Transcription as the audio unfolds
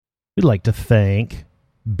We'd like to thank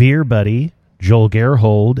Beer Buddy Joel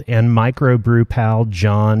Gerhold and microbrew pal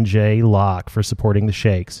John J. Locke for supporting the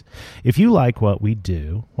Shakes. If you like what we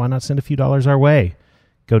do, why not send a few dollars our way?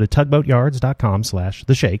 Go to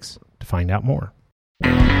tugboatyards.com/theshakes to find out more. The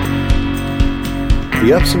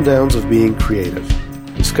ups and downs of being creative,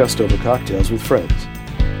 discussed over cocktails with friends.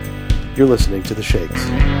 You're listening to The Shakes.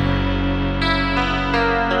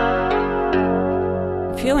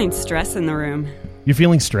 Feeling stress in the room. You're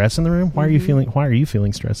feeling stress in the room? Why are you feeling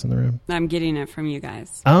stress in the room? I'm getting it from you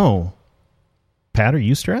guys. Oh. Pat, are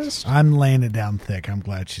you stressed? I'm laying it down thick. I'm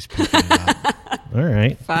glad she's picking it up. All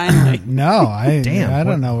right. Finally. No, I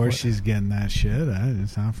don't know where what? She's getting that shit.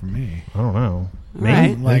 It's not for me. I don't know.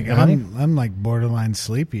 Right. I'm like borderline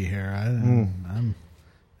sleepy here. I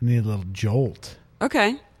need a little jolt.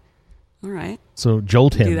 Okay. All right. So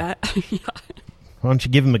jolt him. Do that. Yeah. Why don't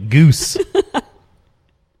you give him a goose?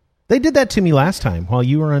 They did that to me last time while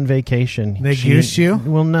you were on vacation. They goosed you?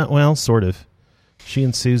 Well, sort of. She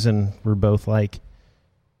and Susan were both like,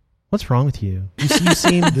 "What's wrong with you? You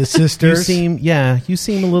seem the sisters. You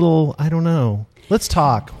seem a little. I don't know. Let's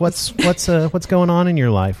talk. What's going on in your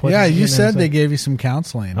life? You said they gave you some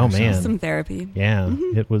counseling. Oh man, some therapy. Yeah,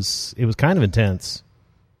 it was kind of intense.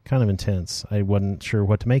 I wasn't sure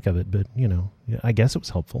what to make of it, but I guess it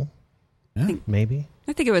was helpful. Yeah. Maybe.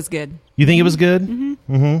 I think it was good. You think it was good?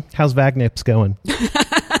 Mm-hmm. Mm-hmm. How's Vagnips going?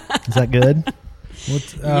 Is that good?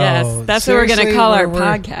 Yes, that's what we're going to call our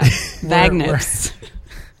podcast. Vagnips.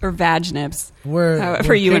 Or Vagnips.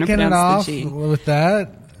 However you want to pronounce the G. With that.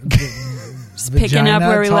 Just picking up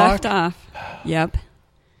where we left off. Yep.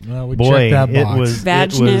 Well, we checked that box.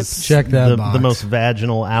 Vagnips. It was check that box. The most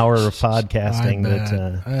vaginal hour of podcasting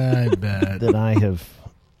I bet. that I have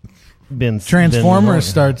been. Transformers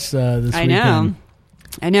starts this weekend.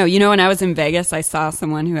 I know. When I was in Vegas, I saw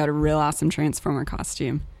someone who had a real awesome Transformer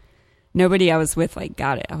costume. Nobody I was with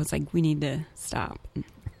got it. I was like, we need to stop.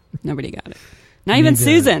 Nobody got it. Not even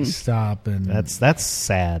Susan. Stop and that's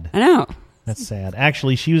sad. I know. That's sad.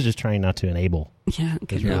 Actually, she was just trying not to enable. Yeah,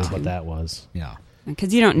 is really what that was. Yeah,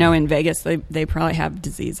 because you don't know in Vegas they probably have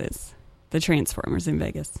diseases. The Transformers in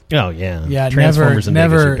Vegas. Oh yeah, yeah. Transformers in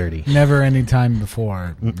Vegas are dirty. Never any time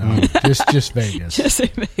before. No, just Vegas. Just in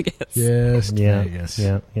Vegas. Just Vegas.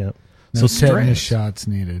 Yeah. No tetanus shots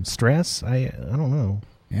needed. Stress? I don't know.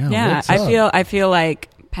 Yeah. I feel like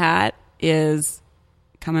Pat is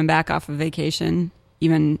coming back off of vacation,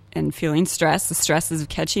 even and feeling stressed. The stress is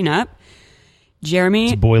catching up.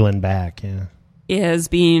 Jeremy, it's boiling back. Yeah, is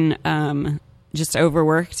being just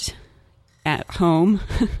overworked at home.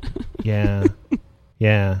 Yeah.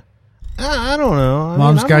 I don't know.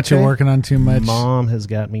 Mom's got you working on too much. Mom has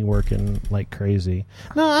got me working like crazy.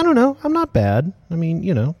 No, I don't know. I'm not bad. I mean,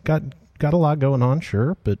 got a lot going on,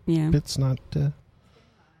 sure, but it's not.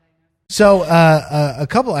 So a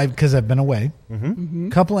couple, because I've been away. Mm-hmm.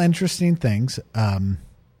 Couple interesting things.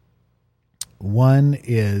 One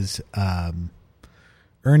is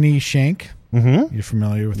Ernie Shank. Mm-hmm. You're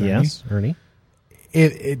familiar with Ernie? Yes, Ernie.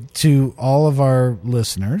 To all of our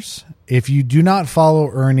listeners, if you do not follow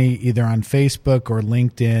Ernie either on Facebook or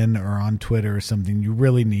LinkedIn or on Twitter or something, you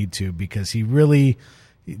really need to, because the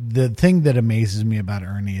thing that amazes me about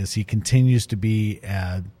Ernie is he continues to be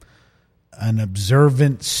an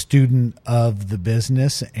observant student of the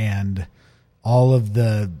business and all of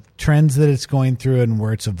the trends that it's going through and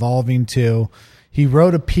where it's evolving to. He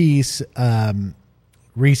wrote a piece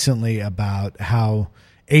recently about how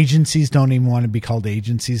agencies don't even want to be called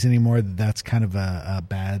agencies anymore. That's kind of a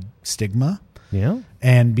bad stigma. Yeah.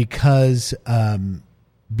 And because when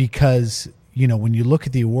you look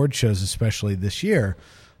at the award shows, especially this year,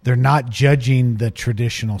 they're not judging the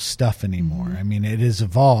traditional stuff anymore. Mm-hmm. I mean, it has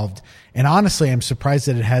evolved. And honestly, I'm surprised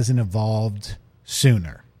that it hasn't evolved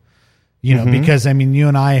sooner. Because, you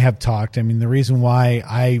and I have talked. The reason why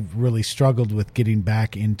I really struggled with getting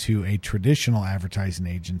back into a traditional advertising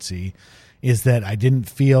agency is that I didn't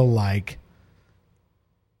feel like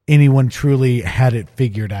anyone truly had it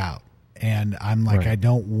figured out. And I'm like, right. I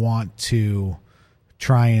don't want to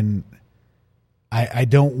try and I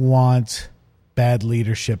don't want bad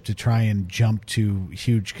leadership to try and jump to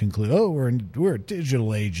huge conclusions. Oh, we're a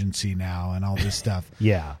digital agency now and all this stuff.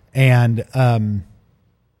 Yeah. And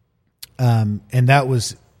that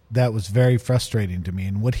was very frustrating to me.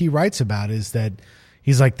 And what he writes about is that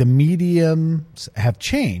he's like, the mediums have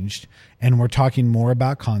changed and we're talking more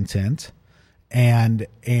about content. And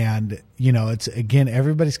it's, again,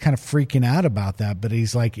 everybody's kind of freaking out about that, but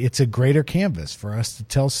he's like, it's a greater canvas for us to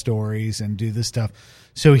tell stories and do this stuff.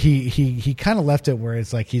 So he kind of left it where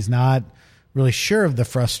it's like, he's not really sure of the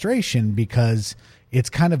frustration because it's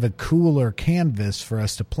kind of a cooler canvas for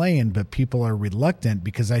us to play in, but people are reluctant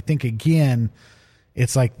because I think, again,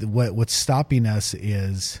 it's like what's stopping us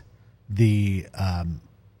is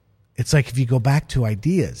it's like if you go back to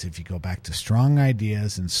ideas, if you go back to strong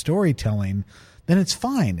ideas and storytelling, then it's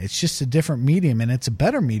fine. It's just a different medium, and it's a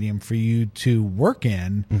better medium for you to work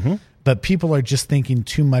in. Mm-hmm. But people are just thinking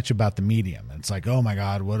too much about the medium. It's like, oh my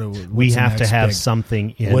God, we have to have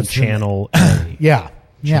something in channel A,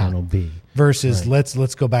 channel B, versus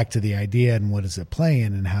let's go back to the idea and what does it play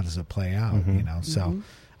in and how does it play out. Mm-hmm. So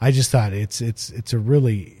I just thought it's a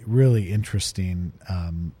really, really interesting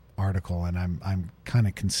article, and I'm kind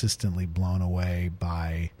of consistently blown away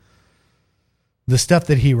by the stuff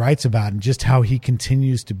that he writes about and just how he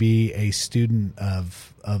continues to be a student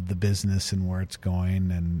of the business and where it's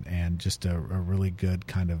going, and just a really good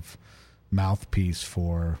kind of mouthpiece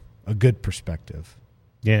for a good perspective.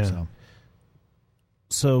 Yeah.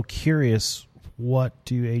 So curious, what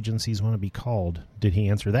do agencies want to be called? Did he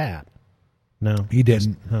answer that? No, he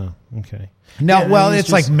didn't. Okay. No,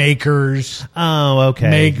 it's like makers. Oh,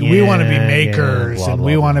 okay. We want to be makers, blah, and blah,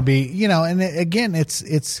 we blah. want to be, and again, it's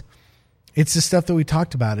the stuff that we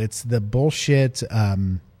talked about. It's the bullshit.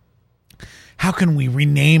 How can we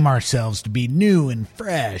rename ourselves to be new and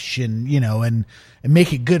fresh, and and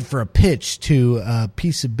make it good for a pitch to a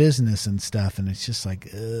piece of business and stuff? And it's just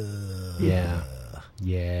like, yeah.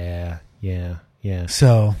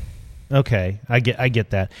 So. Okay, I get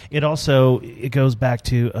that. It goes back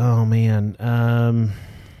to, oh man.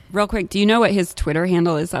 Real quick, do you know what his Twitter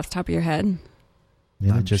handle is off the top of your head?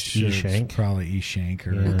 Is I'm it just sure eShank? it's probably eShank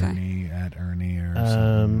or Okay. Ernie at Ernie or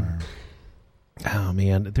something. Oh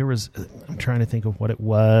man, I'm trying to think of what it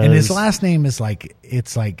was. And his last name is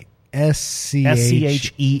SCHENK.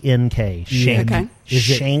 Shank. Okay.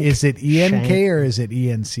 Is it ENK Shank. or is it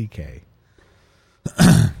ENCK?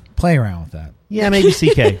 Play around with that. Yeah, maybe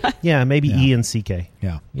CK. Yeah, maybe Yeah. E and CK.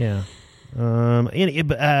 Yeah. Yeah. About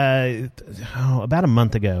a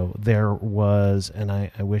month ago, there was, and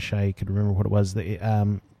I wish I could remember what it was. It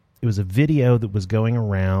was a video that was going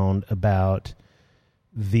around about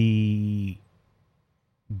the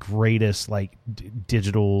greatest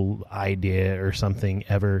digital idea or something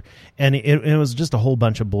ever, and it was just a whole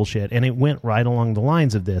bunch of bullshit, and it went right along the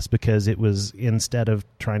lines of this, because it was, instead of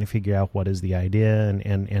trying to figure out what is the idea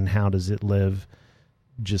and how does it live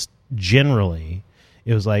just generally,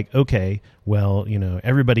 it was like, okay, well,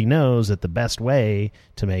 everybody knows that the best way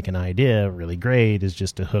to make an idea really great is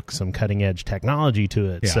just to hook some cutting edge technology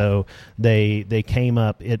to it. Yeah. So they came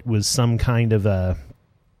up, it was some kind of a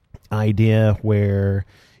idea where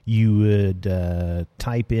you would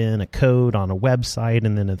type in a code on a website,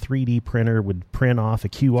 and then a 3D printer would print off a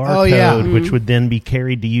QR code, which would then be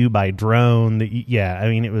carried to you by drone.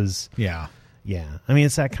 It was... Yeah, I mean,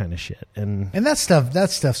 it's that kind of shit, and that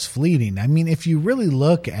stuff's fleeting. I mean, if you really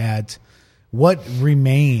look at what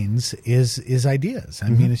remains is ideas. I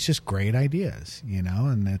mean, it's just great ideas,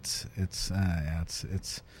 and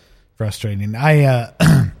it's frustrating.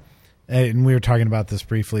 And we were talking about this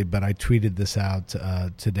briefly, but I tweeted this out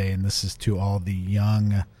today, and this is to all the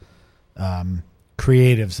young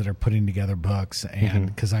creatives that are putting together books, and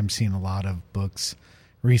because I'm seeing a lot of books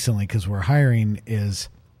recently, because we're hiring, is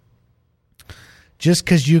just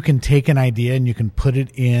because you can take an idea and you can put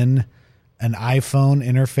it in an iPhone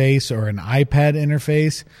interface or an iPad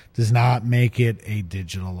interface does not make it a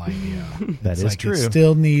digital idea. That is true. It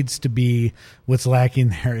still needs to be, what's lacking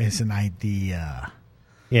there is an idea.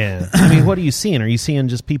 Yeah, I mean, what are you seeing? Are you seeing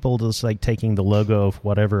just people just taking the logo of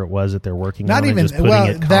whatever it was that they're working Not on, even and just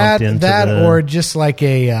putting it comped into the, or just like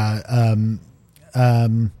a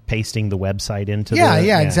pasting the website into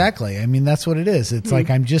exactly. I mean, that's what it is. It's like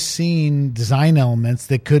I'm just seeing design elements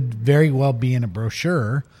that could very well be in a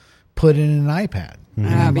brochure put in an iPad.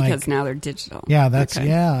 Because now they're digital. Yeah, that's Okay.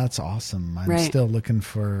 that's awesome. I'm Right. still looking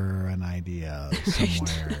for an idea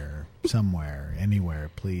somewhere, anywhere,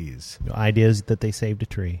 please. ideas that they saved a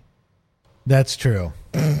tree. That's true.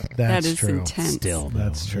 That's That is true. intense. Still, though,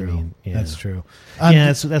 That's true. I mean, yeah. That's true.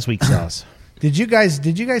 That's weak sauce. Did you guys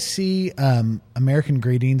see American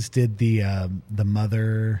Greetings did the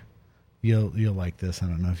mother? You'll like this. I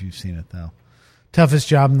don't know if you've seen it though. Toughest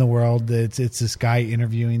job in the world. It's this guy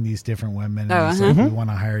interviewing these different women. And he's like, we want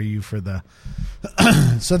to hire you for the.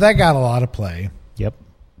 So that got a lot of play, Yep.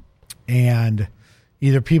 and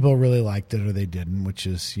either people really liked it or they didn't, which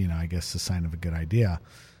is I guess a sign of a good idea.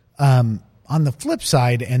 On the flip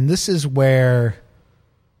side, and this is where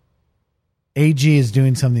AG is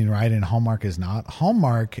doing something right and Hallmark is not.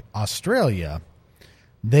 Hallmark Australia,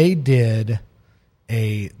 they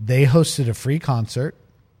hosted a free concert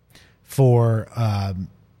for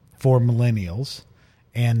millennials,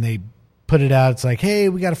 and they put it out. It's like, hey,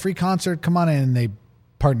 we got a free concert. Come on in. And they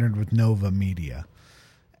partnered with Nova Media.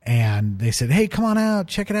 And they said, hey, come on out.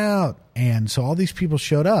 Check it out. And so all these people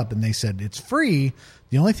showed up, and they said, it's free.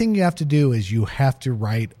 The only thing you have to do is you have to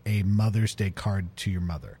write a Mother's Day card to your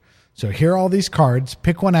mother. So here are all these cards.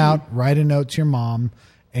 Pick one out. Write a note to your mom.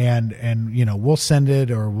 And we'll send it,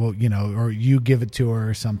 or or you give it to her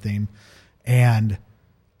or something. And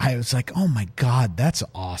I was like, oh my God, that's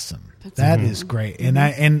awesome. That is great.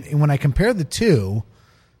 And when I compare the two,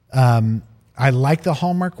 I like the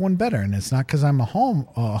Hallmark one better. And it's not because I'm a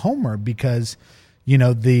homer, because,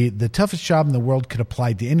 the toughest job in the world could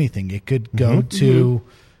apply to anything. It could go to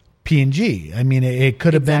P&G. I mean, it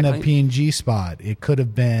could have been a P&G spot. It could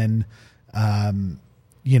have been,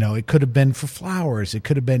 it could have been for flowers. It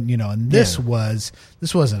could have been, and this wasn't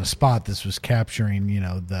a spot. This was capturing,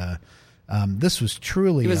 this was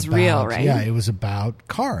truly, it was about, real, right? Yeah, it was about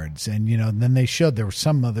cards. And, then they showed, there were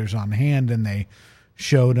some mothers on hand, and they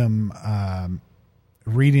showed them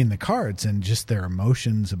reading the cards and just their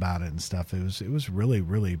emotions about it and stuff. It was really,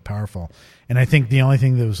 really powerful. And I think the only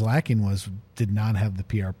thing that was lacking did not have the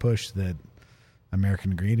PR push that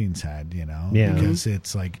American Greetings had, because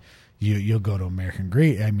it's like, you'll go to American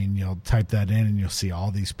Greet. I mean, you'll type that in and you'll see all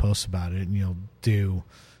these posts about it, and you'll do,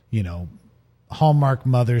 Hallmark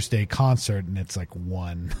Mother's Day concert, and it's like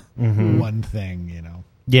one thing,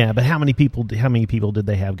 Yeah, but how many people did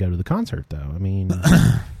they have go to the concert though? I mean,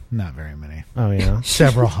 not very many. Oh yeah,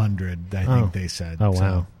 several hundred. I think they said. Oh wow.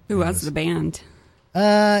 So Who was the band?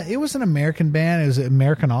 It was an American band. It was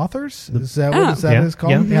American Authors. Is that what is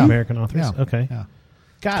called? Yeah, American Authors. Yeah. Okay. Yeah.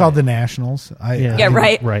 It's called the Nationals.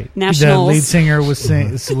 Right. Nationals. The lead singer was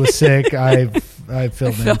sick. I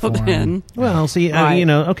filled in for him. Well, see,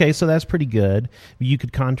 okay, so that's pretty good. You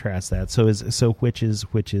could contrast that. So which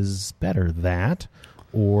is better, that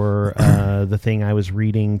or the thing I was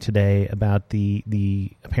reading today about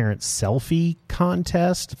the apparent selfie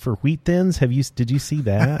contest for Wheat Thins? Did you see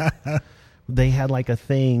that? They had like a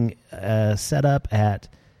thing set up at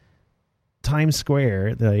Times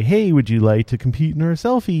Square. They're like, hey, would you like to compete in our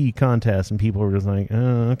selfie contest? And people were just like,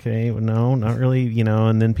 oh, okay, well, no, not really,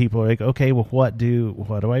 and then people are like, okay, well, what do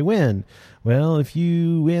I win? Well, if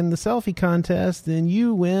you win the selfie contest, then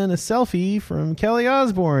you win a selfie from Kelly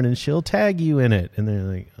Osbourne, and she'll tag you in it. And they're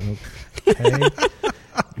like, okay.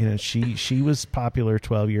 She was popular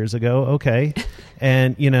 12 years ago. Okay.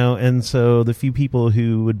 And, and so the few people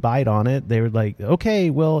who would bite on it, they were like, okay,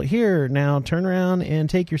 well, here, now turn around and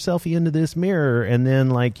take your selfie into this mirror. And then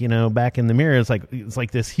back in the mirror, it's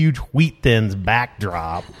like this huge Wheat Thins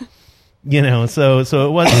backdrop, so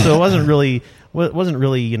it wasn't really,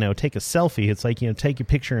 take a selfie. It's like, take your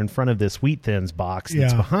picture in front of this Wheat Thins box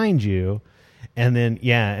that's behind you. And then,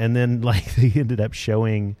 they ended up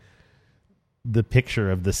showing the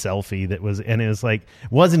picture of the selfie it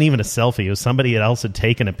wasn't even a selfie. It was somebody else had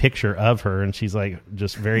taken a picture of her, and she's like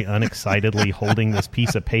just very unexcitedly holding this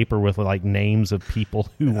piece of paper with like names of people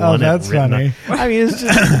who won it. That's funny. I mean, it's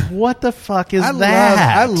just what the fuck is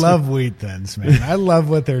that? I love Wheat Thins, man. I love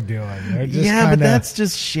what they're doing. They're just but that's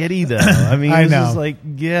just shitty though. I mean, it's just like,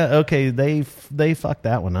 okay, they fucked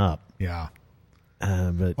that one up. Yeah.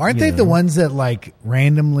 But aren't they the ones that like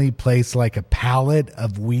randomly place like a pallet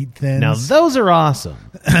of Wheat Thins? Now those are awesome.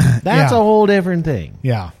 That's a whole different thing.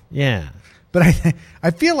 Yeah. But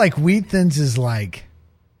I feel like Wheat Thins is like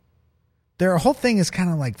their whole thing is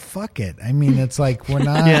kind of like fuck it. I mean, it's like we're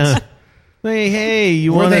not. Yeah. Hey,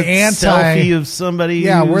 you want a selfie of somebody?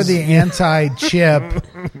 Yeah, we're the anti-chip.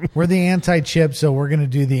 We're the anti-chip, so we're going to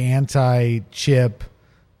do the anti-chip.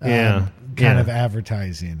 Kind of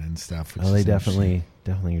advertising and stuff. Oh, they definitely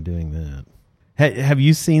are doing that. Have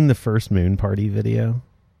you seen the first Moon Party video?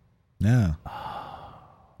 No.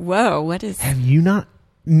 Whoa, what is? Have you not?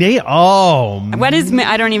 What is?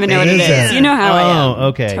 I don't even know what it is. You know how I am.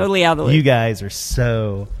 Okay. Totally out of the loop. You guys are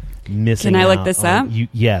so missing. Can I look out this on, up?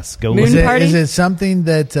 Yes, go. Moon look. Party? Is it something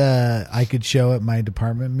that I could show at my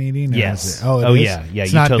department meeting? Yes. Yeah. you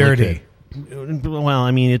It's not totally dirty. Could. Well,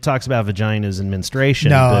 I mean, it talks about vaginas and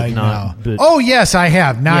menstruation. No, but I not, know. But, yes, I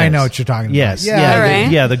have. Now I know what you're talking about. Yes,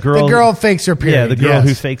 Yeah, the girl fakes her period. Yeah, the girl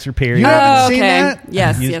who fakes her period. You haven't seen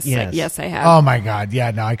that? Yes, I have. Oh my God!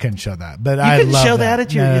 Yeah, no, I couldn't show that. But I love show that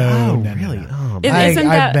at your. No, really? No. Oh,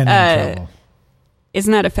 I've been in trouble.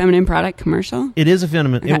 Isn't that a feminine product commercial? It is a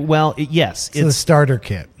feminine. Okay. Yes, it's a starter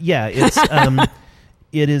kit. Yeah, it's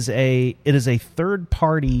it is a third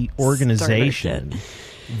party organization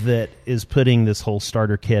that is putting this whole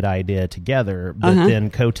starter kit idea together, but then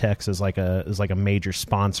Kotex is like a major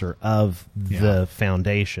sponsor of the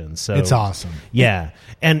foundation. So it's awesome. Yeah,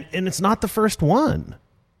 and it's not the first one.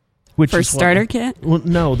 Which First is starter kit? Well,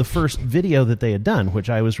 no, the first video that they had done, which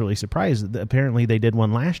I was really surprised. Apparently, they did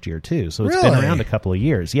one last year too, so it's been Really? around a couple of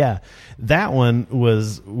years. Yeah, that one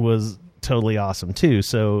was totally awesome too.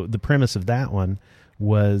 So the premise of that one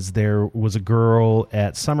was there was a girl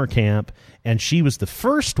at summer camp, and she was the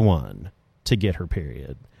first one to get her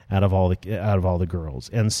period out of all the girls,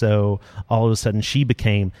 and so all of a sudden she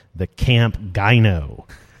became the camp gyno.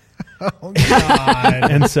 Oh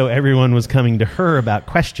God! And so everyone was coming to her about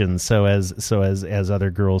questions. So as other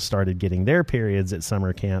girls started getting their periods at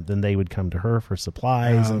summer camp, then they would come to her for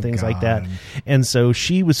supplies and things like that. And so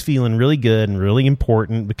she was feeling really good and really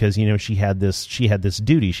important because she had this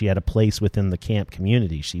duty. She had a place within the camp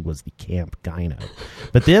community. She was the camp gyno.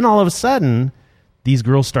 But then all of a sudden, these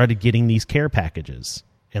girls started getting these care packages,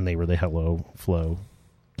 and they were the Hello Flow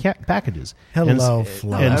packages. Hello,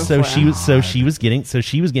 Flo. And so she was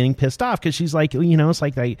getting pissed off because she's like, it's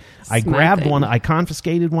like I grabbed one, I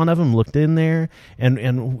confiscated one of them, looked in there,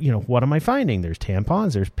 and what am I finding? There's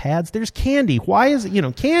tampons, there's pads, there's candy. Why is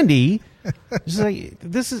it candy? She's like,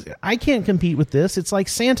 I can't compete with this. It's like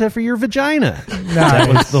Santa for your vagina. Nice. That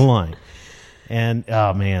was the line. And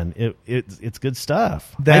oh man, it's good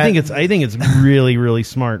stuff. I think it's really, really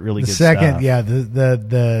smart, really good stuff.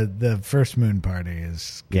 The first moon party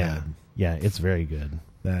is good. Yeah, it's very good.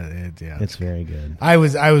 It's very good. I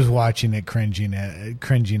was watching it, cringing at it,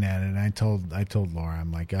 and I told Laura,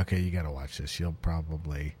 I'm like, okay, you got to watch this. You'll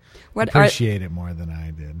probably appreciate it more than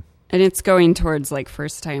I did. And it's going towards like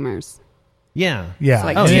first timers. Yeah. It's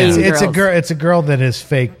like It's a girl that has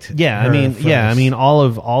faked. Yeah, I mean all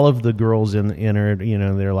of the girls in her,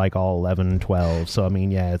 they're like all 11 and 12. So I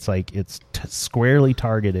mean, it's like it's squarely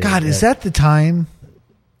targeted. God, is that the time?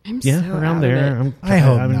 I'm around there. I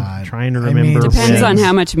hope I'm not. trying to remember. Depends on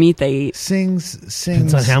how much meat they eat. Sings.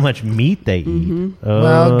 Depends on how much meat they eat. Mm-hmm.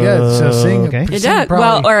 Well, good. So sing. Okay. It does.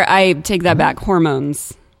 Well, or I take that back.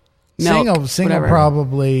 Hormones. Milk, sing will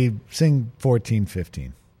probably sing 14,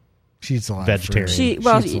 15. She's a lot vegetarian.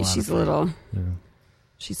 She's a little. Yeah.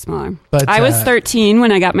 She's smaller. But I was 13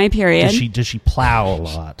 when I got my period. Does she plow a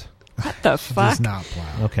lot? What the fuck? Does not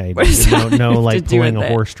plow. Okay, no, like pulling a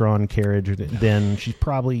horse-drawn carriage. Then she's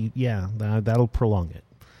probably that'll prolong it.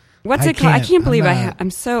 What's it called? I can't believe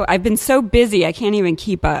I've been so busy I can't even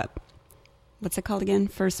keep up. What's it called again?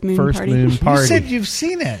 First moon party. You said you've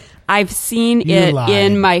seen it. I've seen it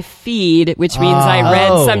in my feed, which means I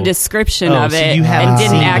read some description of it and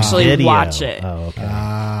didn't actually watch it. Oh, okay.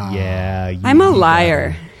 Yeah. I'm a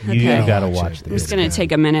liar. You got to watch this. I'm just going to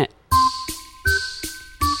take a minute.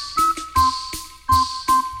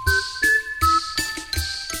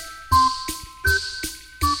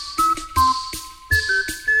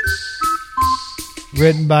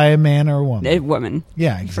 Written by a man or a woman? A woman.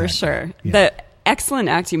 Yeah, exactly. For sure. Yeah. The excellent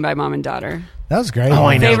acting by mom and daughter. That was great. Oh,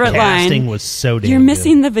 I know. Favorite Casting line was so damn You're good.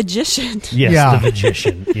 missing the magician. Yes, the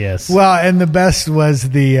magician. Yes. Well, and the best was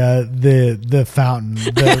the fountain,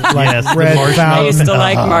 the red fountain. I used to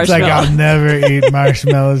like marshmallows. It's like I'll never eat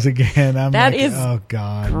marshmallows again. That is oh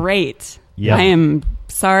God, great. Yep. I am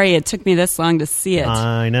sorry it took me this long to see it.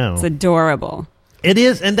 I know. It's adorable. It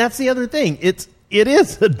is, and that's the other thing. It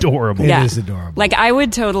is adorable. It is adorable. Like I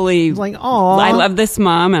would totally aw. I love this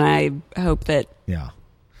mom, and I hope that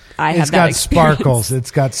I have that experience. Sparkles.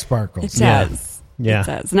 It's got sparkles. It does. Yeah. It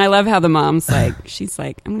does. And I love how the mom's like, she's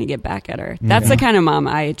like, I'm going to get back at her. That's the kind of mom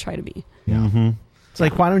I try to be. Yeah. Mm-hmm. It's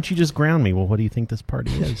like, why don't you just ground me? Well, what do you think this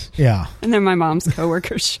party is? Yeah. And then my mom's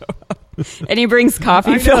coworkers show up, and he brings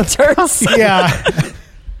coffee filters. Yeah.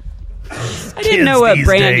 I didn't know what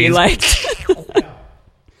brand you liked.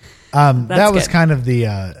 That was good. kind of the,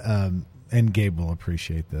 and Gabe will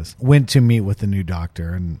appreciate this. Went to meet with a new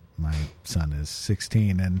doctor, and my son is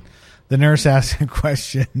 16, and the nurse asked a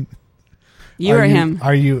question. You or him?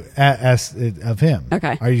 Are you asked of him?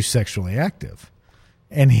 Okay. Are you sexually active?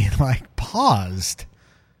 And he paused,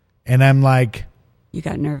 and I'm like, You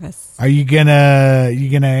got nervous. Are you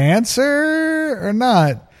gonna answer or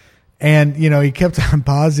not? And, he kept on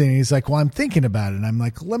pausing. He's like, well, I'm thinking about it. And I'm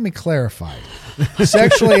like, let me clarify.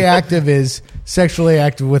 Sexually active is sexually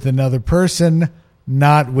active with another person,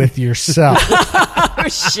 not with yourself. Oh,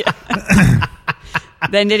 shit.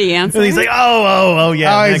 Then did he answer? And he's like, oh,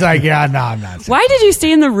 yeah. Oh, he's like, yeah, no, I'm not. Why did you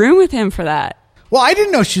stay in the room with him for that? Well, I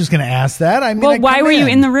didn't know she was going to ask that. I mean, why were you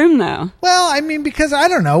in the room, though? Well, because I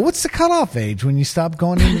don't know. What's the cutoff age when you stop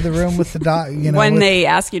going into the room with the doc? When they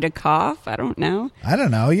ask you to cough? I don't know. I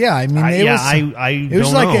don't know. Yeah, I mean,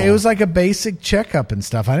 it was like a basic checkup and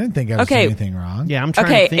stuff. I didn't think I was doing anything wrong. Yeah, I'm trying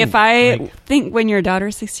to think. If I think when your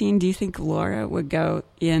daughter's 16, do you think Laura would go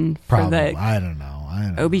in for Probably. I don't know. I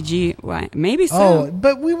don't know. OBGYN. Maybe so. Oh,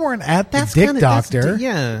 but we weren't at the dick doctor.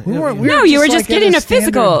 Yeah. We weren't. No, you were just getting a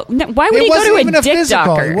physical. No, why would It you go wasn't to even a dick physical.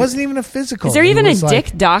 doctor? It wasn't even a physical. Is there It even a was like-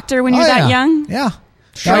 dick doctor when you're Oh, that yeah. young? Yeah.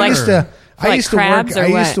 Sure. I Like- used to. for like crabs or I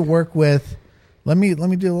what? used to work with. Let me do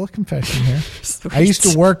a little confession here. I used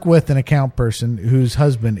to work with an account person whose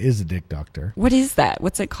husband is a dick doctor. What is that?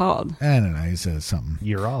 What's it called? I don't know. He says something.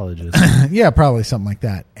 Urologist. Yeah, probably something like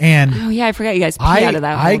that. And Oh yeah, I forgot you guys pee out of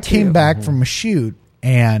that. I hole, came too. back from a shoot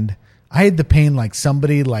and I had the pain like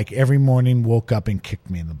somebody like every morning woke up and kicked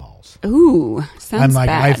me in the balls. Ooh, sounds I'm like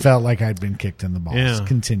bad. I felt like I'd been kicked in the balls Yeah.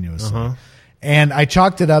 continuously. Uh-huh. And I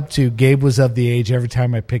chalked it up to Gabe was of the age every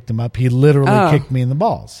time I picked him up, he literally kicked me in the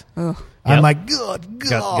balls. Oh. I'm Yep. like, good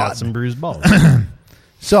God. got some bruised balls.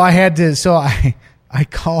 So I had to. So I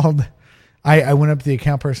called. I went up to the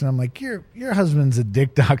account person. I'm like, your husband's a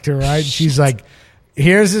dick doctor, right? She's like,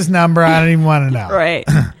 here's his number. I don't even want to know. Right.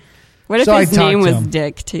 What if So I his name talked to was him.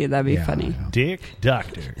 Dick too? That'd be Yeah, funny. I know. Dick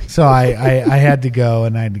doctor. So I had to go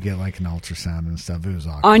and I had to get like an ultrasound and stuff. It was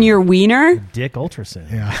awkward. On your wiener? Dick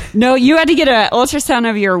ultrasound. Yeah. No, you had to get an ultrasound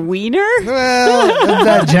of your wiener? Well, of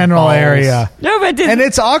that general Balls. area. No, but did, And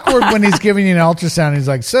it's awkward when he's giving you an ultrasound. He's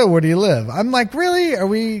like, so where do you live? I'm like, really? Are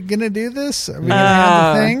we going to do this? Are we going to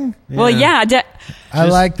have the thing? well, yeah. I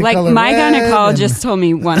like the like color my red gynecologist told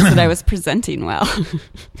me once that I was presenting well.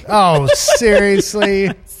 Oh,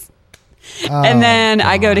 seriously? And then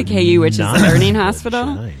I go to KU, which is Not a learning vagina.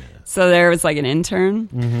 hospital. So there was like an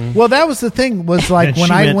intern. Well, that was the thing. Was like And when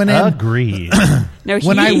she I went in. agreed. No,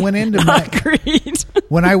 When he I went into my- agreed.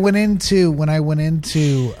 When I went into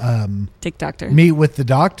Dick doctor. meet with the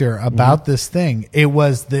doctor about this thing, it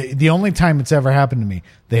was the only time it's ever happened to me.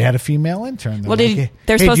 They had a female intern. Well, they're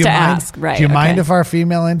supposed do you to mind- ask, right, Do you mind okay. if our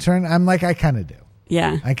female intern? I'm like, I kind of do.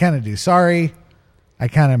 Yeah. I kind of do. Sorry, I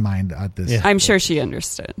kind of mind at this. Yeah. I'm sure she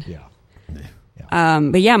understood. Yeah.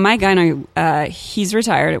 But yeah, my gyno, he's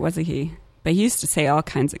retired. It was a he. But he used to say all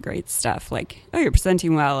kinds of great stuff like, oh, you're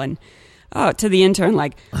presenting well. And to the intern,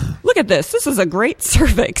 like, look at this. This is a great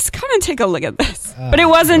cervix. Come and take a look at this. But it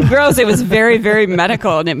wasn't gross. It was very, very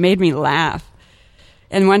medical. And it made me laugh.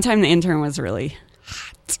 And one time the intern was really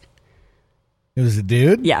hot. It was a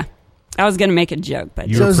dude. Yeah. I was going to make a joke, but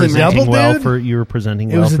You So were it was a presenting double well dude? for you were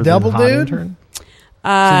presenting It well was a for double the hot dude? intern. So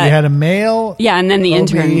you had a male. yeah, and then the OB,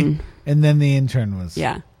 intern. and then the intern was.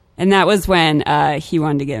 Yeah. And that was when he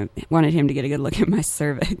wanted him to get a good look at my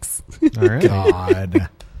cervix. All right. God.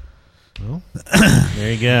 Well,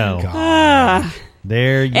 there you go. Ah.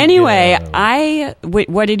 There you Anyway, go.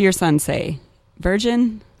 what did your son say?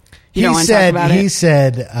 Virgin? You He don't want to said. talk about He it?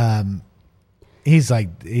 said. He's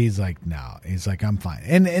like no. He's like, I'm fine.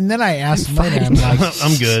 And then I asked him later. I'm like,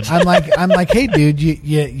 I'm good. I'm like, hey, dude,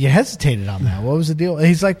 you hesitated on that. What was the deal? And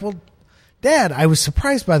he's like, well, Dad, I was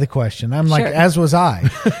surprised by the question. I'm like, Sure. as was I.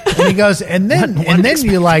 And he goes, and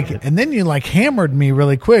then you like hammered me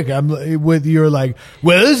really quick. You're like,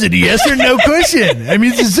 well, is it a yes or no question? I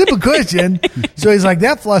mean, it's a simple question. So he's like,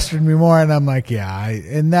 that flustered me more. And I'm like, yeah.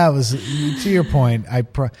 And that was, to your point,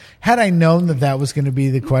 had I known that was going to be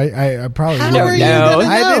the question, I probably How would are have. you gonna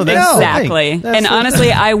I know? didn't That's know. the thing. Exactly. That's And the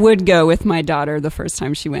honestly, I would go with my daughter the first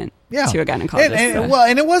time she went to a gynecologist.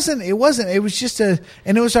 And it wasn't. It was just and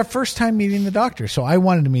it was our first time meeting the doctor. So I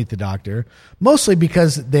wanted to meet the doctor mostly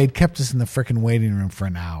because they'd kept us in the frickin' waiting room for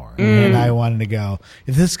an hour, and I wanted to go.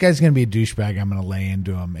 If this guy's going to be a douchebag, I'm going to lay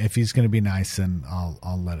into him. If he's going to be nice, then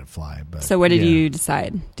I'll let it fly. But So what did Yeah. you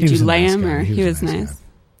decide? he Did was you a lay nice him, guy. or he was a nice? guy.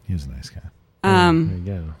 He was a nice guy. There you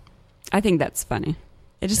go. I think that's funny.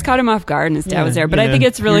 It just caught him off guard, and his dad Yeah, was there. But you I know, think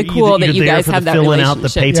it's really you're cool that either you there guys for have the that filling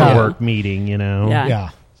relationship. out the paperwork meeting, you know. Yeah. Yeah.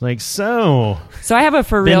 It's like, so So I have a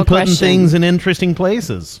for been real putting question things in interesting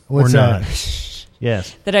places What's or not? that?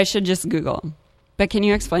 Yes. that I should just Google. But can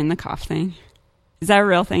you explain the cough thing? Is that a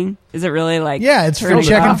real thing? Is it really like Yeah, it's for turning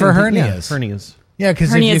checking off? for Yeah, hernias. hernias. Yeah,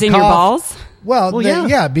 because hernias if you in cough, your balls? Well, Well,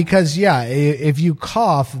 yeah, because if you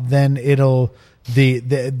cough, then it'll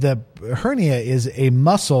the hernia is a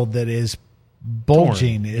muscle that is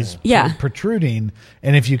bulging, is Yeah. protruding,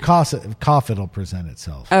 and if you cough, it'll present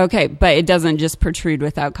itself. Okay, but it doesn't just protrude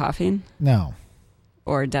without coughing, No,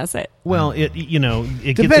 or does it? Well, it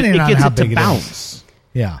it Depending gets on it how to big it is. bounce.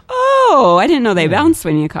 yeah, Oh, I didn't know they bounced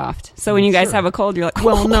when you coughed. So when you guys have a cold, you're like,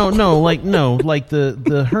 Well, like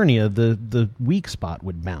the hernia, the weak spot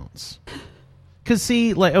would bounce. Cause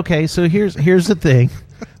see, like, okay, so here's the thing.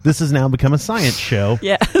 This has now become a science show.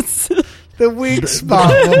 yes. the weak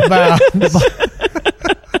spot will bounce.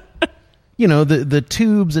 You know, the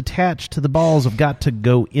tubes attached to the balls have got to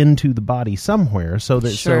go into the body somewhere, so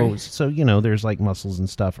that Sure. so you know, there's like muscles and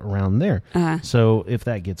stuff around there. Uh-huh. So if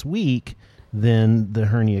that gets weak, then the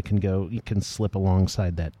hernia can slip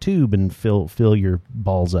alongside that tube and fill your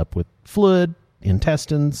balls up with fluid,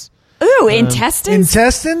 intestines. Ooh, intestines?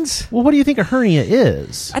 Intestines? Well, what do you think a hernia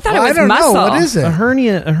is? I thought it was I don't muscle. know. What is it? A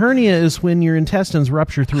hernia is when your intestines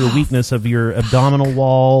rupture through a weakness of your abdominal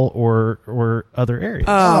wall or other areas.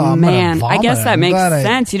 Oh, I'm man. gonna I guess vomit. that I'm makes glad I-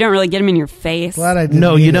 sense. You don't really get them in your face. Glad I didn't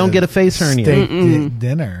No, eat you don't get a face hernia. steak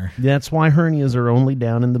dinner. That's why hernias are only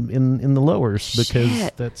down in the lowers because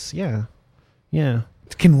Shit. that's yeah.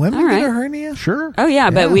 Can women All right. get a hernia? Sure. Oh, yeah, Yeah.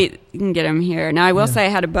 but we can get them here. Now, I will say I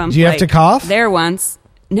had a bump. Do you have to cough? There once.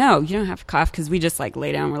 No, you don't have to cough because we just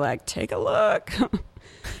lay down. We're like, take a look.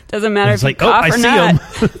 Doesn't matter It's if like, you oh, cough I or see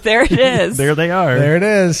not. 'em. There it is. There they are. There it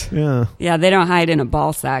is. Yeah. Yeah, they don't hide in a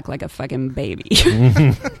ball sack like a fucking baby.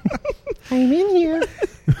 I'm in here.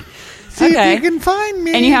 See Okay. if you can find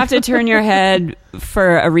me. And you have to turn your head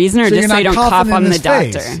for a reason or so just so you don't cough in on the his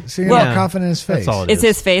doctor. face. So you're Well, not coughing in his face. that's all it Is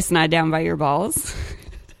his face not down by your balls?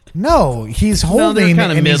 No, he's they're holding kinda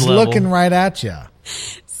and he's mid-level. looking right at you.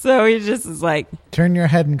 So he just is like, Turn your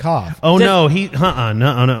head and cough. Oh Just-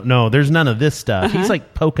 no, no. There's none of this stuff. He's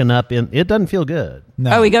like poking up in. It doesn't feel good.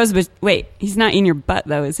 No. oh, he goes, but wait, he's not in your butt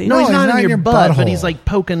though, is he? No, he's he's not not in in your your butt, butthole. but he's like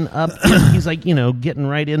poking up. He's like getting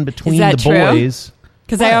right in between that the true? boys.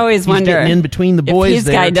 Because I always He's wonder getting in between the if boys. his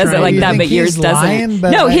there guy does it trying like to- that, You but think yours he's doesn't. lying?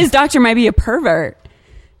 But No, I- his doctor might be a pervert,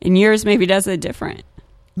 and yours maybe does it different.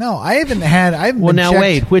 No, I haven't been now checked.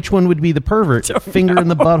 wait, which one would be the pervert? Finger in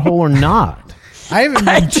the butthole or not? I haven't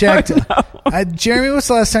been checked. Jeremy, what's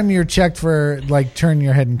the last time you were checked for turn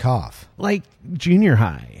your head and cough? Like junior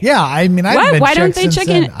high. Yeah, I mean, I've What? been Why don't checked they since check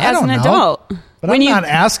then. in I as don't an know. adult? But When I'm you- not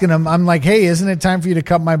asking him. I'm like, hey, isn't it time for you to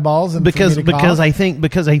cut my balls? And because for me to because cough?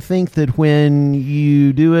 I think that when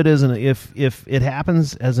you do it as if it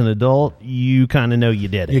happens as an adult, you kind of know you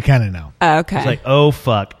did it. you kind of know. Oh, okay. It's like, oh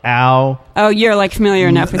fuck, ow. oh, you're familiar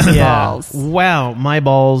enough with your balls. Wow, my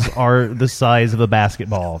balls are the size of a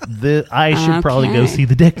basketball. I should probably go Okay. see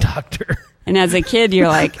the dick doctor. And as a kid, you're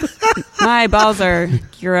like, my balls are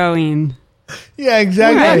growing. Yeah,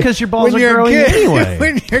 exactly. Well, yeah, 'cause your balls When are you're a growing kid- anyway.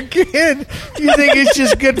 When you're a kid, you think it's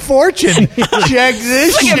just good fortune. Check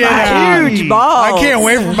this Look at shit my out. huge balls. I can't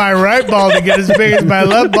wait for my right ball to get as big as my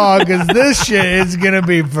left ball because this shit is gonna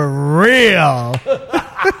be for real.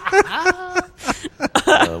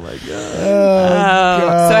 Oh my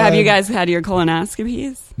god. So have you guys had your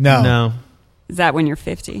colonoscopies? No, No. Is that when you're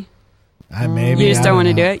 50? I maybe You just I don't want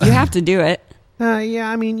to know. do it? You have to do it. Yeah,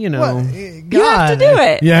 I mean, What? You have to do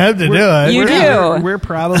it. You have to do it. You we're, do. We're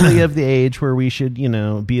probably of the age where we should,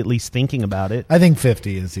 be at least thinking about it. I think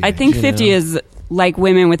 50 is the I age. think You 50 know. is like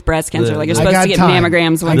women with breast cancer. Like you're I supposed got to get time.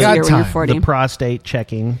 mammograms I once a got year when you're time. 40. The prostate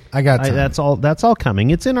checking. I got time. That's all coming.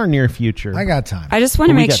 It's in our near future. I got time. I just want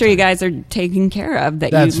to But we make got sure you time. guys are taken care of,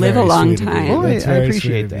 that That's you live a very long sweet of you. time. Oh, That's I very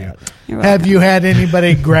appreciate sweet of you. that. You're Have welcome. you had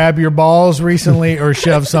anybody grab your balls recently or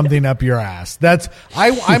shove something up your ass? That's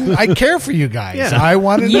I care for you guys. Yeah. I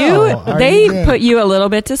want to know. Are They you good? put you a little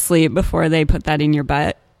bit to sleep before they put that in your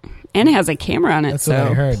butt, and it has a camera on it. That's so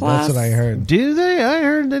what I heard. plus- That's what I heard. Do they? I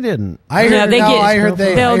heard they didn't. I No, heard. they no, get- I heard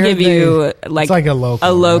they. They'll I heard give they- you like, it's like a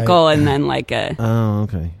local, right? and then like a Oh,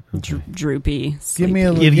 okay. droopy. Give me a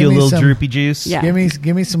sleepy. Give you a me little some, droopy juice. Yeah.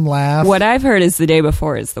 Give me some laugh. What I've heard is the day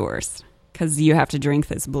before is the worst because you have to drink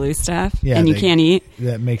this blue stuff Yeah, and you they- can't eat.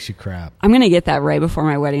 that makes you crap? I'm gonna get that right before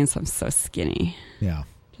my wedding, so I'm so skinny. Yeah.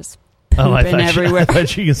 Just Oh, I pooping thought, everywhere. I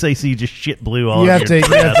thought you could say so you just shit blue all You over have to. your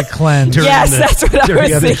You have to cleanse. During yes, the- that's what I during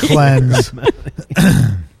You was have to thinking. cleanse.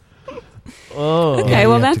 Oh, Okay, Yeah, you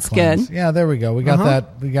well have to that's cleanse. good. Yeah, there we go. We got Uh-huh. that.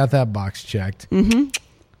 We got that box checked.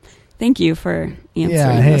 Thank you for answering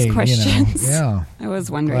Yeah. Hey, those questions. yeah. I was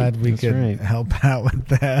wondering. Glad we That's could right. help out with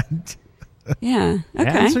that. Yeah. Okay.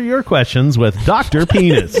 Answer your questions with Dr.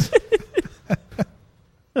 Penis.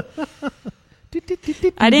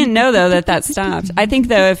 I didn't know though that stopped. I think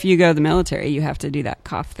though if you go to the military, you have to do that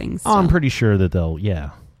cough thing. Still. Oh, I'm pretty sure that they'll,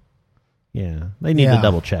 yeah. They need Yeah. to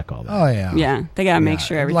double check all that. Oh yeah. Yeah, they gotta make Yeah.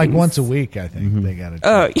 sure everything. Like once a week, I think they got to.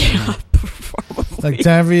 Oh yeah. Probably. Like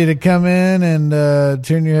time for you to come in and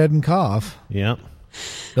turn your head and cough. Yep.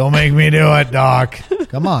 Don't make me do it, Doc.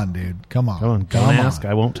 Come on, dude. Come on. Go on, Come don't on. ask.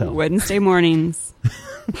 I won't tell. Wednesday mornings.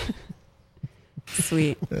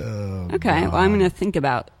 Sweet. Oh, Okay. Well, I'm gonna think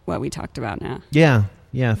about what we talked about now. Yeah.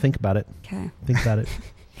 Think about it. Okay. Think about it.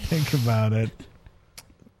 Think about it.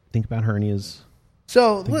 Think about hernias.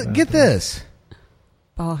 So about look, get that. this.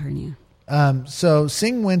 Ball hernia. So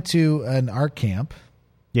Singh went to an art camp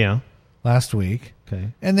Yeah. last week, Okay.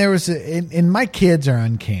 and there was and my kids are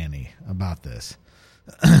uncanny about this.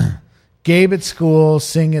 Gabe at school,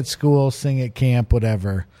 Sing at camp,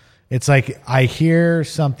 whatever. It's like I hear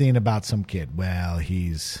something about some kid. Well,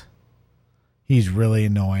 he's he's really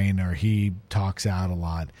annoying or he talks out a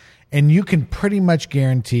lot. And you can pretty much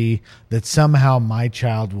guarantee that somehow my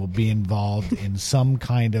child will be involved in some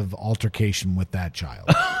kind of altercation with that child.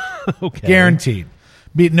 Okay. Guaranteed.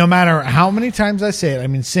 No matter how many times I say it, I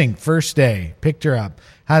mean, Sing, first day, picked her up.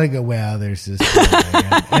 How'd it go? Well, there's this.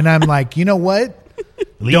 And I'm like, you know what?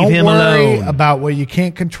 Don't him worry alone. about what you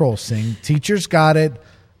can't control, Sing. Teacher's got it.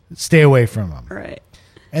 Stay away from him. Right.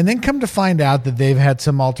 And then come to find out that they've had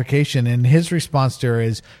some altercation, and his response to her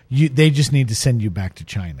is, "They just need to send you back to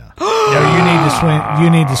China. No, you need to swim. You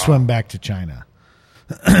need to swim back to China."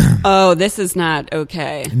 Oh, this is not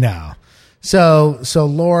okay. No. So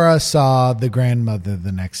Laura saw the grandmother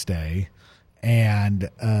the next day, and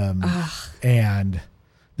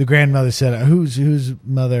the grandmother said, "Whose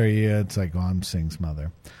mother are you?" It's like, "Well, I'm Sing's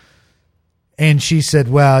mother." And she said,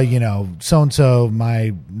 "Well, so and so,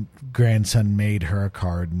 my grandson made her a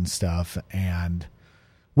card and stuff, and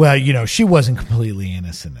well, she wasn't completely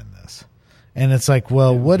innocent in this." And it's like,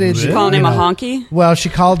 well, what did She calling him a honky? Well, she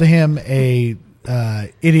called him a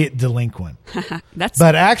idiot delinquent.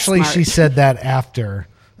 But actually, smart. she said that after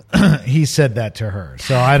he said that to her.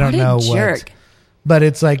 So I don't know what. Jerk. But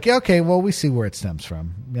it's like, okay, well, we see where it stems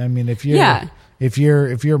from. I mean, if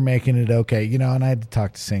you're making it okay, and I had to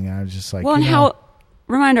talk to Sing. I was just like, Well, and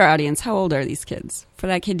remind our audience, how old are these kids for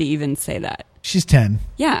that kid to even say that? she's 10.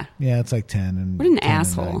 Yeah. Yeah, it's like 10. And What an 10 and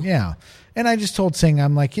asshole. 9. Yeah. And I just told Sing,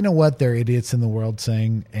 I'm like, you know what? They're idiots in the world,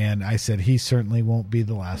 Sing. And I said, he certainly won't be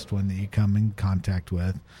the last one that you come in contact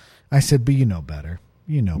with. I said, but you know better.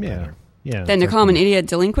 You know better. Yeah. Then to call him an idiot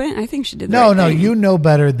delinquent, I think she did that. No, you know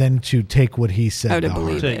better than to take what he said. Oh, to heart.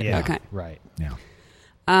 believe it. Yeah. Okay. Right.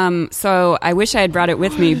 Yeah. So I wish I had brought it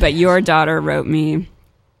with me, but your daughter wrote me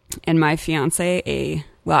and my fiance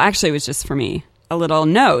actually it was just for me, a little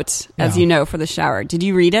note, as Yeah. you know, for the shower. Did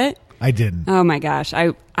you read it? I didn't. Oh my gosh.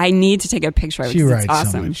 I need to take a picture of it. She 'cause writes it's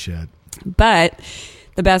awesome. so much shit. But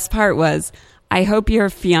the best part was, I hope your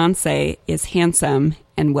fiance is handsome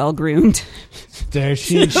and well groomed. There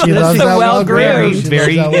she loves the that well-groomed. She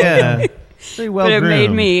Very, loves that yeah. Very well But it made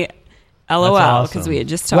groomed. me LOL That's because awesome. we had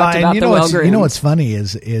just talked and about the well groomed. You know what's funny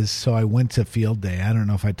is so I went to field day. I don't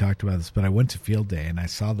know if I talked about this, but I went to field day and I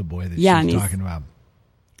saw the boy that she and was he's- talking about.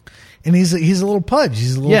 And he's a little pudge.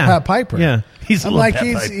 He's a little Yeah. Pat Piper. Yeah. He's a I'm little like Pat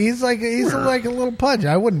he's Piper. he's like a little pudge.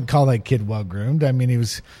 I wouldn't call that kid well groomed. I mean, he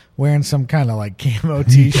was wearing some kind of like camo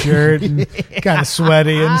t-shirt and kind of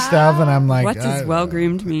sweaty and stuff. And I'm like, What does well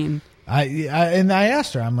groomed mean? I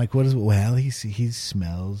asked her, I'm like, what is it? Well, he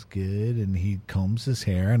smells good and he combs his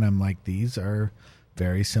hair. And I'm like, these are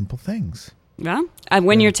very simple things. Well,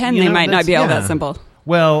 when you're 10, You they know, might not be all that's- that simple.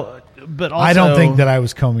 Well, but also, I don't think that I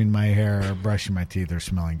was combing my hair or brushing my teeth or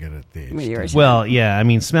smelling good at the age. When you were 10. Well, yeah. I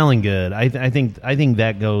mean, smelling good. I think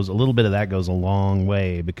that goes a little bit of that goes a long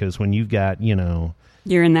way because when you've got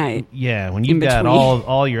You're in that. yeah, when you've In got between.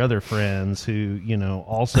 all your other friends who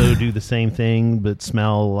also do the same thing but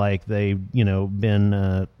smell like they've been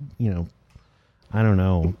I don't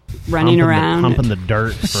know, Running around. humping the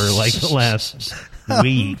dirt for like the last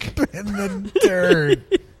week. in the dirt.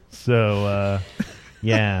 So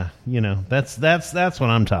yeah, that's what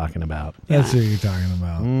I'm talking about. That's what you're talking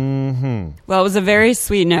about. Well, it was a very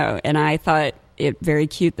sweet note, and I thought it very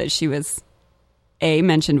cute that she was, A,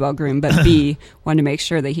 mentioned well groomed, but B, wanted to make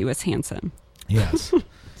sure that he was handsome. Yes.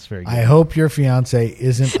 It's very good. I hope your fiance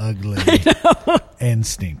isn't ugly and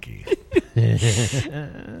stinky.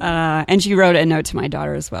 And she wrote a note to my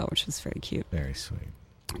daughter as well, which was very cute, Very sweet.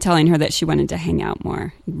 telling her that she wanted to hang out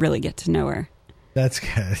more, really get to know her. That's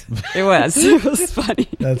good. It was. It was funny.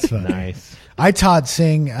 That's funny. Nice. I taught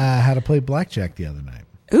Sing how to play blackjack the other night.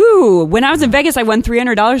 Ooh, when I was in Vegas, I won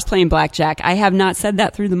 $300 playing blackjack. I have not said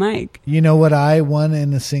that through the mic. You know what I won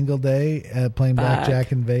in a single day playing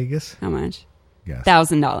blackjack in Vegas? How much? Yes.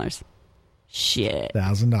 $1,000. Shit.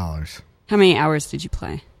 $1,000. How many hours did you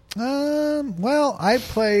play? Well, I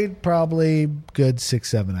played probably good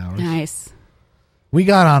 6-7 hours. Nice. We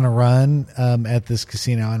got on a run at this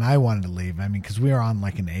casino, and I wanted to leave. I mean, because we were on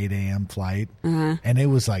like an 8 a.m. flight, and it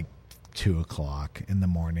was like 2 o'clock in the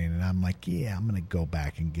morning, and I'm like, yeah, I'm going to go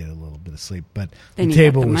back and get a little bit of sleep. But Then the you got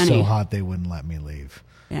table the was so money. hot they wouldn't let me leave.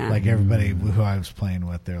 Yeah. Like everybody who I was playing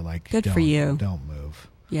with, they're like, Good don't, for you. Don't move.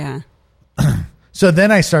 Yeah. So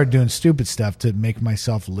then I started doing stupid stuff to make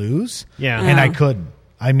myself lose. Yeah. And I couldn't.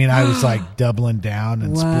 I mean, I was like doubling down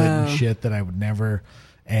and Whoa. splitting shit that I would never,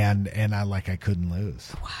 and I couldn't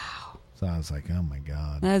lose. Wow. So I was like, oh my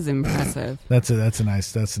God. That is impressive. That's a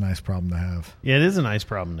nice problem to have. Yeah, it is a nice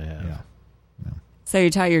problem to have. Yeah. So you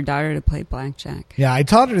taught your daughter to play blackjack. Yeah, I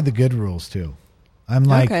taught her the good rules too. I'm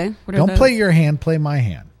like, Okay. What are don't play those? your hand, play my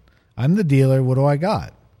hand. I'm the dealer. What do I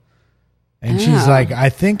got? And she's like, I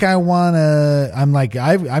think I want to, I'm like,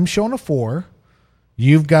 I'm showing a 4.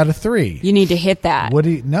 You've got a 3. You need to hit that. What do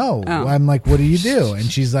you, no. Oh. I'm like, what do you do?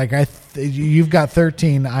 And she's like, you've got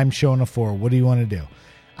 13. I'm showing a 4. What do you want to do?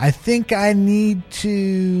 I think I need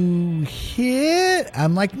to hit.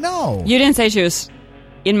 I'm like, no. You didn't say she was,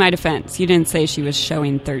 in my defense, you didn't say she was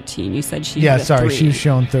showing 13. You said she had a 3. She was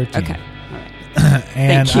showing 13. Okay. All right.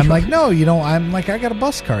 And Thank you. I'm like, no, you don't. I'm like, I got a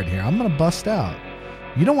bus card here. I'm going to bust out.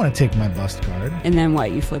 You don't want to take my bus card. And then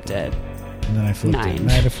what? You flipped it. And then I flipped 9. it. And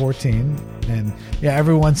I had a 14. And yeah,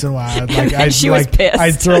 every once in a while, I'd She was pissed.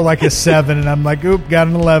 I'd throw like a 7, and I'm like, oop, got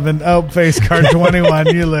an 11. Oh, face card 21.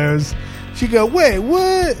 You lose. She'd go, wait,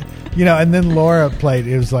 what? You know, and then Laura played.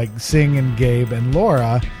 It was like Sing and Gabe and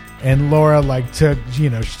Laura. And Laura like took, she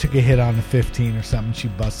took a hit on a 15 or something. She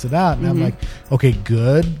busted out. And I'm like, okay,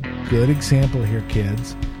 good example here,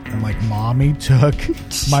 kids. I'm like, Mommy took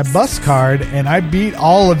my bus card and I beat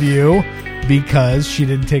all of you because she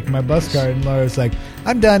didn't take my bus card. And Laura's like,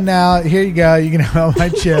 I'm done now. Here you go. You can have all my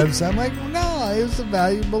chips. I'm like, no, it was a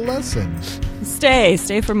valuable lesson. Stay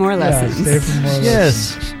for more lessons. Yeah, stay for more lessons.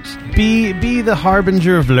 Yes. Be the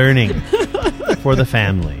harbinger of learning for the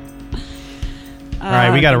family. All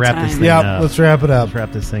right, we got to wrap this thing up. Let's wrap it up. Let's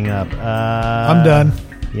wrap this thing up. I'm done.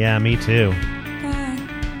 Yeah, me too.